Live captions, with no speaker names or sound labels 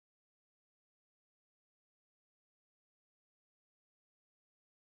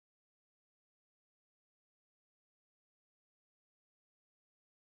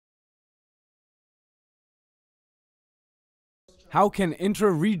How can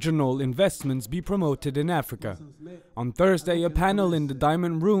intra-regional investments be promoted in Africa? On Thursday, a panel in the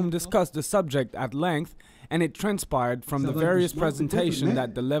Diamond Room discussed the subject at length, and it transpired from the various presentations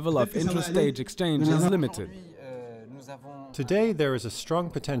that the level of intra-stage exchange is limited. Today there is a strong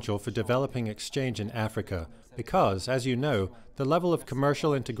potential for developing exchange in Africa because, as you know, the level of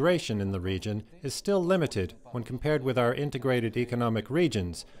commercial integration in the region is still limited when compared with our integrated economic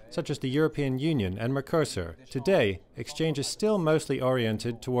regions, such as the European Union and Mercosur. Today, exchange is still mostly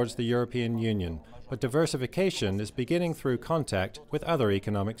oriented towards the European Union, but diversification is beginning through contact with other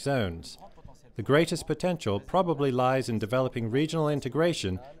economic zones. The greatest potential probably lies in developing regional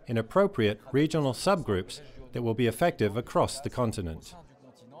integration in appropriate regional subgroups that will be effective across the continent.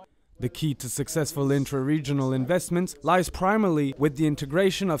 The key to successful intra-regional investments lies primarily with the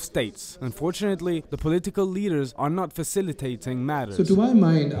integration of states. Unfortunately, the political leaders are not facilitating matters. So to my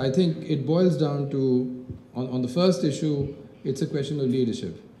mind, I think it boils down to, on the first issue, it's a question of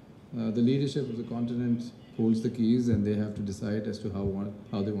leadership. The leadership of the continent holds the keys and they have to decide as to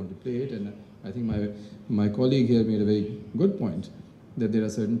how they want to play it. And I think my colleague here made a very good point that there are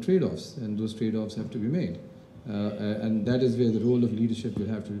certain trade-offs and those trade-offs have to be made. And that is where the role of leadership will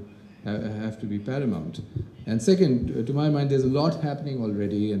have to be paramount. And second, to my mind, there's a lot happening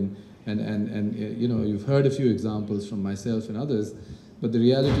already, and you know, you've heard a few examples from myself and others, but the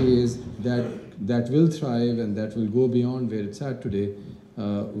reality is that that will thrive and that will go beyond where it's at today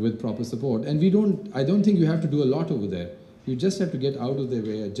with proper support. And I don't think you have to do a lot over there. You just have to get out of their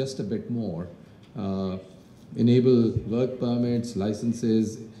way just a bit more. Enable work permits,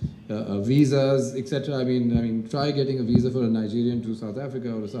 licenses, visas, etc. I mean, try getting a visa for a Nigerian to South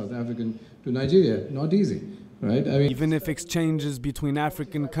Africa or a South African to Nigeria. Not easy, right? I mean, even if exchanges between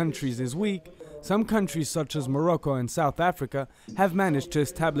African countries is weak, some countries such as Morocco and South Africa have managed to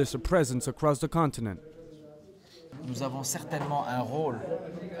establish a presence across the continent. Nous avons certainement un rôle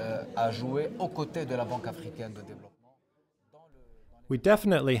à jouer aux côtés de la Banque africaine de développement. We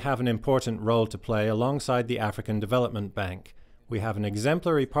definitely have an important role to play alongside the African Development Bank. We have an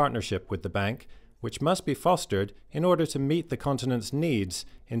exemplary partnership with the bank, which must be fostered in order to meet the continent's needs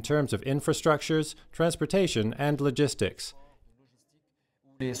in terms of infrastructures, transportation and logistics.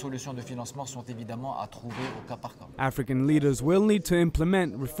 Les solutions de financement sont évidemment à trouver au cas par cas. African leaders will need to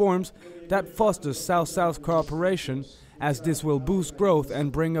implement reforms that foster South-South cooperation, as this will boost growth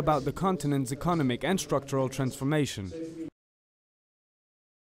and bring about the continent's economic and structural transformation.